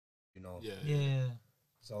know. Yeah.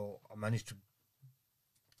 So I managed to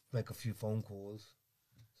make a few phone calls.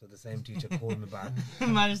 So the same teacher called me back.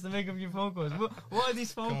 Managed to make a few phone calls. What are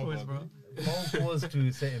these phone calls, bro? Phone calls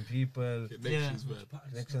to certain people. Connections, man.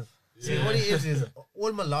 Connections. See, what it is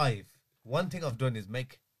all my life, one thing I've done is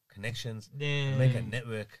make connections, and make a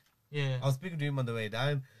network. Yeah. I was speaking to him on the way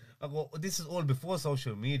down. I go, this is all before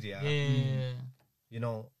social media. Yeah. You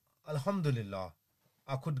know, Alhamdulillah,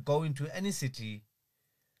 I could go into any city,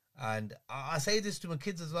 and I say this to my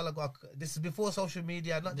kids as well. I go, this is before social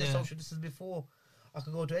media, not just social. This is before I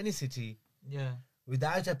could go to any city. Yeah.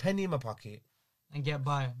 Without a penny in my pocket. And get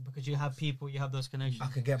by because you have people, you have those connections. I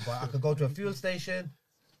could get by. I could go to a fuel station.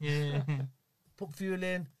 Yeah. Put fuel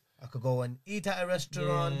in. I could go and eat at a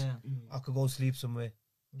restaurant. Yeah. I could go sleep somewhere.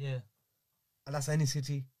 Yeah. And that's any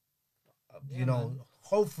city. You know,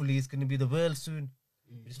 hopefully it's going to be the world soon.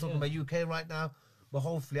 We're just talking about UK right now, but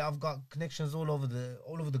hopefully I've got connections all over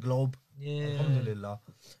the globe. Yeah. Alhamdulillah.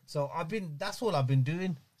 So that's all I've been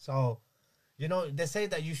doing. So, you know, they say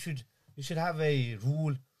that you should have a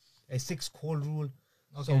rule, a 6-call rule.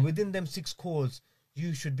 Okay. So within them 6 calls,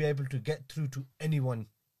 you should be able to get through to anyone.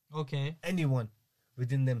 Okay. Anyone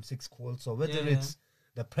within them 6 calls. So whether it's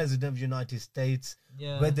the President of the United States,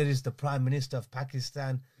 whether it's the Prime Minister of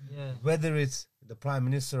Pakistan, whether it's the Prime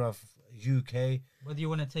Minister of UK, whether you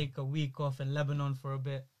want to take a week off in Lebanon for a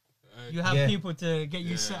bit, you have people to get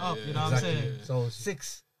you set up. You know what I'm saying? So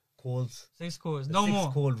 6 calls. 6 calls, no more.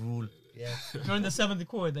 6-call rule. Yeah. During the 7th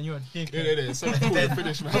call, then you're a dickhead. Yeah, 7th call,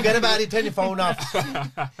 finish, man. Forget about it. Turn your phone off.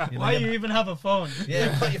 Why you even have a phone?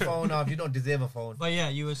 Yeah, cut your phone off. You don't deserve a phone. But yeah,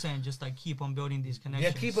 you were saying just like keep on building these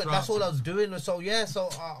connections. Yeah, keep it. That's all I was doing. So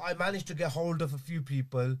I managed to get hold of a few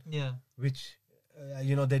people. Yeah. Which,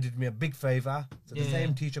 you know, they did me a big favor. So the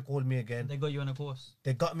same teacher called me again. They got you on a course.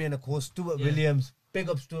 They got me on a course. Stuart Williams. Big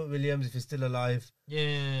up Stuart Williams if he's still alive.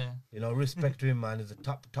 Yeah. You know, respect to him, man. He's a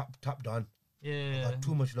top don. Yeah. I got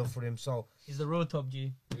too much love for him. So he's the real top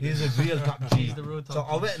G. He's a real top G. He's the real top So G.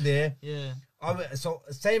 I went there. Yeah. So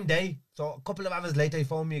same day. So a couple of hours later, he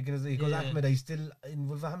phoned me again. He goes, Akhmed, are you still in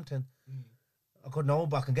Wolverhampton? I could no,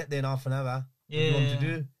 but I can get there in half an hour. What do you want me to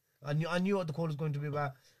do? I knew what the call was going to be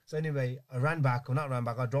about. So anyway, I drove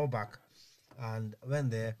back and I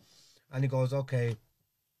went there, and he goes, okay,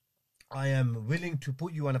 I am willing to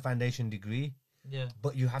put you on a foundation degree. Yeah.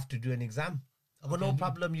 But you have to do an exam. I go, no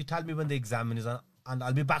problem. You tell me when the exam is on, and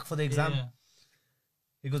I'll be back for the exam. Yeah.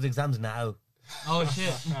 He goes, the exam's now. Oh,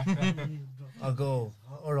 shit. I'll go,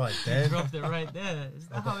 all right then. Dropped it right there. Is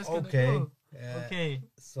that how it's going to go? Okay.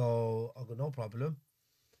 So I go, no problem.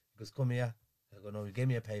 He goes, come here. I go, no, he gave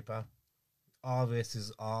me a paper. R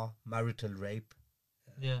versus R, marital rape.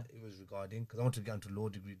 Yeah. It was regarding, because I wanted to get into law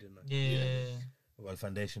degree, didn't I? Yeah. Well,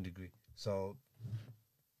 foundation degree. So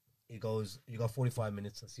he goes, you got 45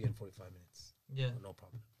 minutes. I'll see you in 45 minutes. Yeah. Oh, no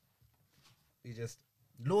problem.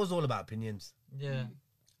 Law's all about opinions. Yeah.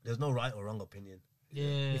 There's no right or wrong opinion.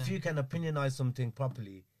 Yeah. If you can opinionize something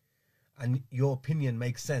properly and your opinion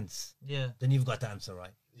makes sense, then you've got the answer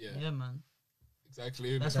right. Yeah, man.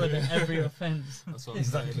 Exactly. That's why every offense. That's what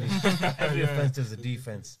exactly. Every offense is a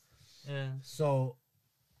defense. Yeah. So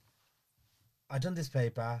I done this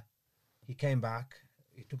paper. He came back.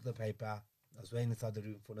 He took the paper. I was waiting inside the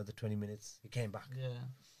room for another 20 minutes. He came back. Yeah.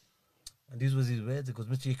 And these was his words. He goes,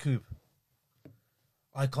 Mr. Yakoob,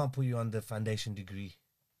 I can't put you on the foundation degree.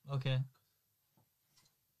 Okay.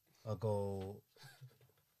 I go,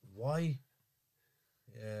 why?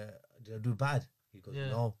 Did I do bad? He goes,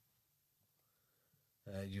 no.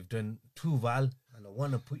 You've done too well, and I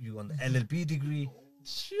want to put you on the LLB degree.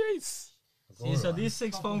 Jeez. See, so these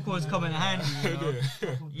 6 phone calls come in handy. You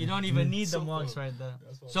know? You don't even need the marks right there.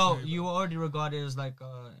 So you were already regarded as like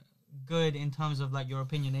good in terms of like your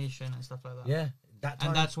opinionation and stuff like that. Yeah, that time.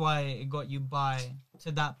 And that's why it got you by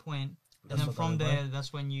to that point. And then from there,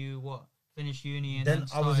 that's when you finished uni. And then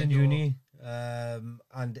I was in uni,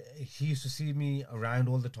 and he used to see me around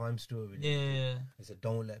all the time. Stuart. Yeah. He said,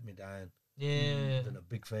 "Don't let me down. Yeah, I've done a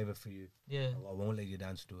big favor for you. Yeah, I won't let you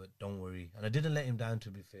down, Stuart. Don't worry." And I didn't let him down, to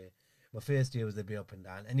be fair. My first year was a bit up and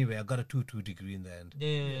down. Anyway, I got a 2-2 degree in the end.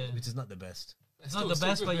 Yeah, which is not the best. It's not the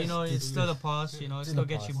best, but you know, it's still a pass. You know, it still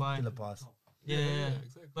gets you by. Still a pass. Yeah.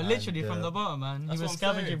 Exactly. But literally from the bottom, man, he was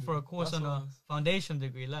scavenging for a course on a foundation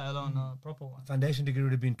degree, let alone a proper one. Foundation degree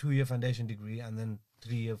would have been 2-year foundation degree, and then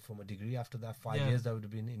 3 years from a degree. After that, 5 years that would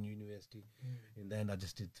have been in university. In the end, I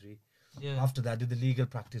just did 3. Yeah. After that, I did the legal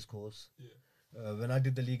practice course. When I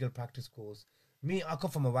did the legal practice course, I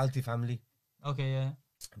come from a wealthy family. Okay, yeah.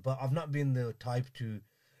 But I've not been the type to.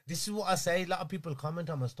 This is what I say. A lot of people comment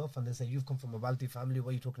on my stuff and they say, "You've come from a wealthy family.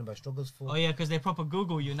 What are you talking about struggles for?" Oh yeah, because they proper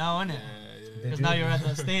Google you now, innit? Because now you're at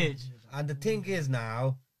that stage. And the thing is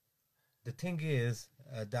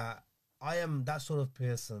that I am that sort of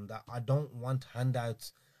person that I don't want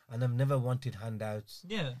handouts, and I've never wanted handouts.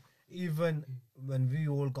 Yeah. Even when we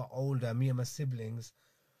all got older, me and my siblings,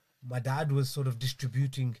 my dad was sort of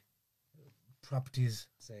distributing properties,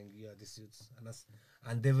 saying, "Yeah, this is,"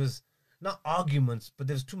 and there was not arguments, but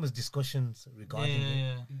there was too much discussions regarding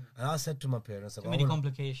it. And I said to my parents, "Too many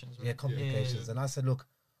complications." Right? Yeah, complications. And I said, "Look,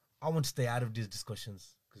 I want to stay out of these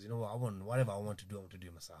discussions because you know what? Whatever I want to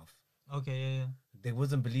do myself." Okay, yeah.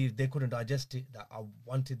 They couldn't digest it, that I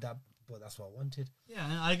wanted that, but that's what I wanted. Yeah,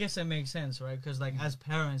 and I guess that makes sense, right? Because, like, as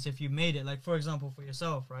parents, if you made it, like, for example, for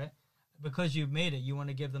yourself, right? Because you've made it, you want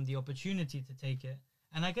to give them the opportunity to take it.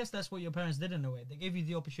 And I guess that's what your parents did in a way. They gave you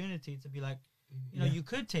the opportunity to be like, you know, you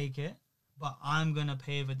could take it, but I'm going to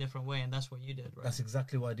pave a different way. And that's what you did, right? That's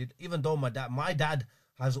exactly what I did. Even though my dad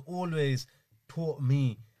has always taught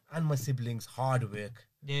me and my siblings hard work.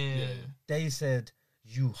 Yeah. They said,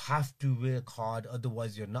 you have to work hard,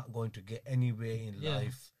 otherwise you're not going to get anywhere in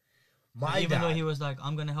life. Even though he was like,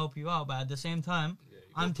 I'm going to help you out, but at the same time,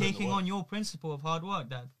 I'm taking on your principle of hard work,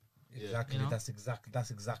 Dad. Exactly, you know? That's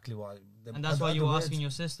exactly why. And that's why you were asking your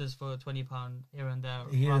sisters for £20 here and there,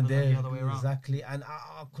 here and there, than the other way around. Exactly, and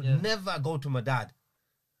I could never go to my dad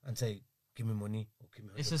and say, "Give me money." Or give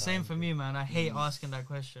me it's the same for me, man. I hate asking that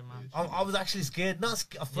question, man. I was actually scared, not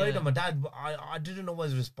afraid of my dad, but I didn't know what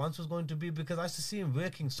his response was going to be because I used to see him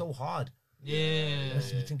working so hard. I used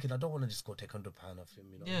to be thinking, I don't want to just go take £100 off him,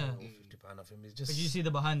 you know, or £50 off him. It's just. But you see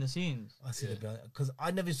the behind the scenes. I see the behind, because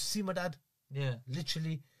I never used to see my dad. Yeah,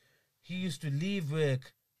 literally. He used to leave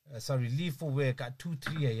for work at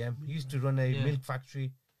 2-3 a.m. He used to run a milk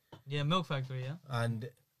factory. Yeah, milk factory, yeah. And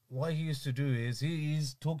what he used to do is,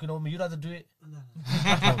 he's talking over me, you'd rather do it?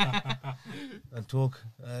 and talk.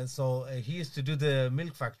 So he used to do the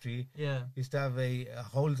milk factory. Yeah. He used to have a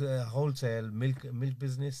wholesale milk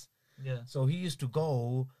business. Yeah. So he used to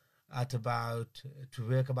go to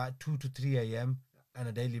work about 2 to 3 a.m. on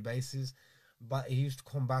a daily basis. But he used to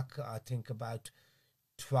come back, I think, about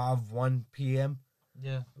 1 p.m.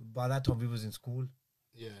 Yeah. By that time, we was in school.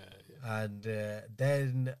 Yeah. And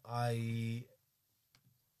then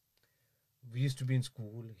we used to be in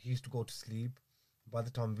school. He used to go to sleep. By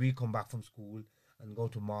the time we come back from school and go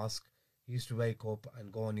to mosque, he used to wake up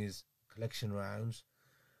and go on his collection rounds.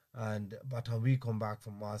 And by the time we come back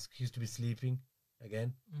from mosque, he used to be sleeping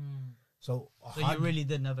again. So you really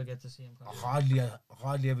did never get to see him. Hardly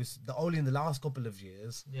ever. Only in the last couple of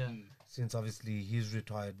years. Yeah. Since obviously he's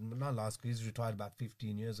retired. He's retired about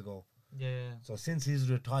 15 years ago. Yeah. So since he's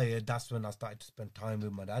retired, that's when I started to spend time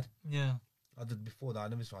with my dad. Yeah. Before that, I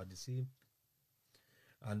never started to see him.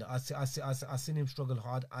 And I seen him struggle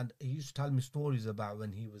hard. And he used to tell me stories about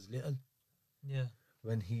when he was little. Yeah.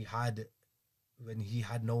 When he had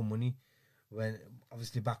no money. When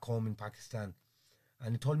obviously back home in Pakistan.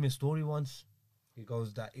 And he told me a story once. He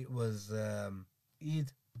goes that it was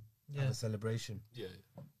Eid, a celebration. Yeah.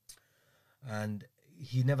 And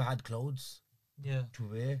he never had clothes to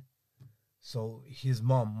wear. So his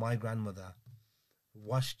mom, my grandmother,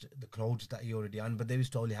 washed the clothes that he already had, but they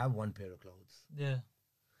used to only have one pair of clothes. Yeah.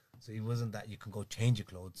 So it wasn't that you can go change your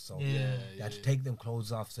clothes. So you had to take them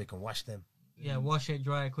clothes off so you can wash them. Yeah, wash it,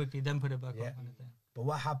 dry it quickly, then put it back on kind of thing. But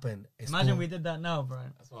what happened? Imagine we did that now,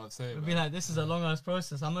 Brian. That's what I'm saying. We'd be like, this is a long ass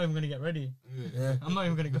process. I'm not even going to get ready. Yeah. I'm not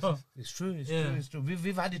even going to go. It's true. It's true.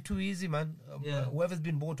 We've had it too easy, man. Whoever's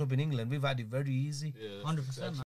been brought up in England, we've had it very easy. 100%.